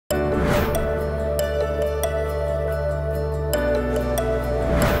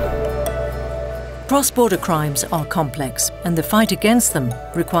Cross-border crimes are complex, and the fight against them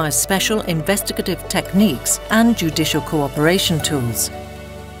requires special investigative techniques and judicial cooperation tools.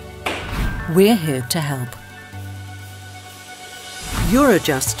 We're here to help.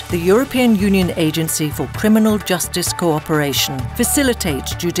 Eurojust, the European Union Agency for Criminal Justice Cooperation,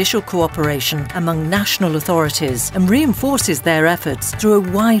 facilitates judicial cooperation among national authorities and reinforces their efforts through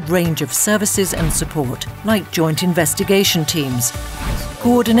a wide range of services and support, like joint investigation teams,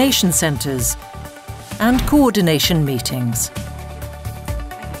 coordination centres, and coordination meetings.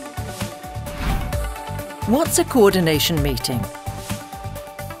 What's a coordination meeting?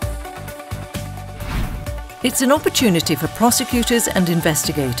 It's an opportunity for prosecutors and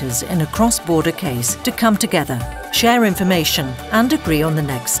investigators in a cross-border case to come together, share information and agree on the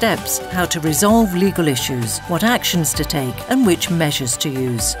next steps, how to resolve legal issues, what actions to take and which measures to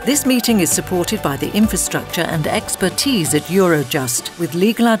use. This meeting is supported by the infrastructure and expertise at Eurojust, with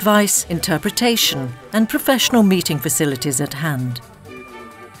legal advice, interpretation and professional meeting facilities at hand.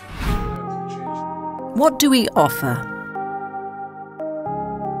 What do we offer?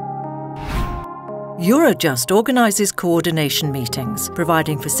 Eurojust organises coordination meetings,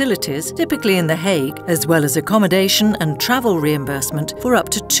 providing facilities, typically in The Hague, as well as accommodation and travel reimbursement for up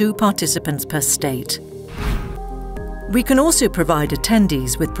to 2 participants per state. We can also provide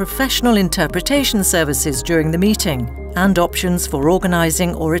attendees with professional interpretation services during the meeting and options for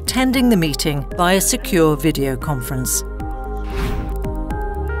organising or attending the meeting via secure video conference.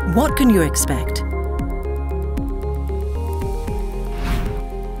 What can you expect?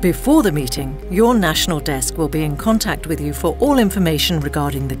 Before the meeting, your national desk will be in contact with you for all information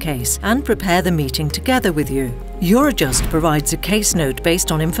regarding the case and prepare the meeting together with you. Eurojust provides a case note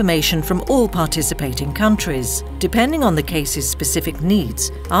based on information from all participating countries. Depending on the case's specific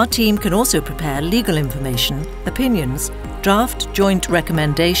needs, our team can also prepare legal information, opinions, draft joint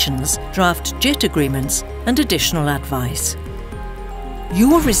recommendations, draft JIT agreements, and additional advice. You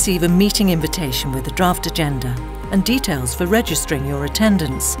will receive a meeting invitation with a draft agenda and details for registering your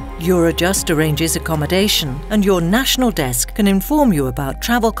attendance. Eurojust arranges accommodation, and your national desk can inform you about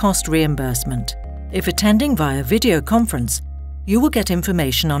travel cost reimbursement. If attending via video conference, you will get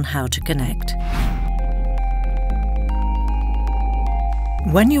information on how to connect.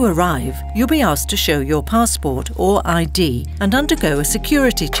 When you arrive, you'll be asked to show your passport or ID and undergo a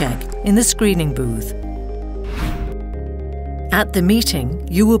security check in the screening booth. At the meeting,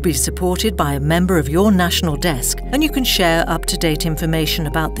 you will be supported by a member of your national desk, and you can share up-to-date information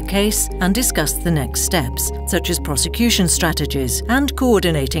about the case and discuss the next steps, such as prosecution strategies and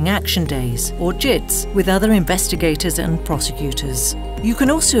coordinating action days, or JITs, with other investigators and prosecutors. You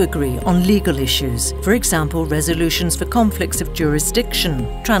can also agree on legal issues, for example, resolutions for conflicts of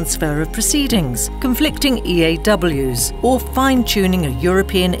jurisdiction, transfer of proceedings, conflicting EAWs, or fine-tuning a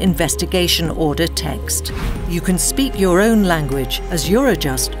European investigation order text. You can speak your own language, as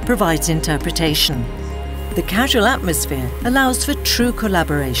Eurojust provides interpretation. The casual atmosphere allows for true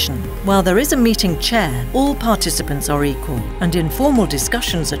collaboration. While there is a meeting chair, all participants are equal, and informal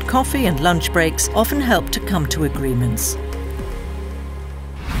discussions at coffee and lunch breaks often help to come to agreements.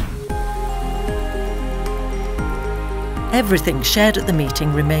 Everything shared at the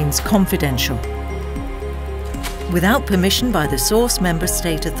meeting remains confidential. Without permission by the source member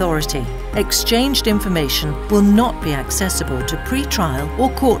state authority, exchanged information will not be accessible to pre-trial or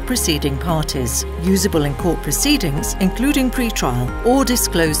court proceeding parties, usable in court proceedings, including pre-trial, or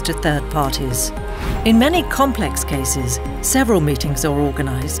disclosed to third parties. In many complex cases, several meetings are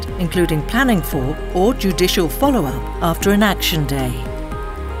organised, including planning for or judicial follow-up after an action day.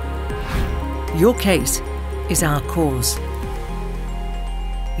 Your case is our cause.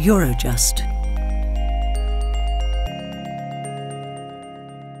 Eurojust.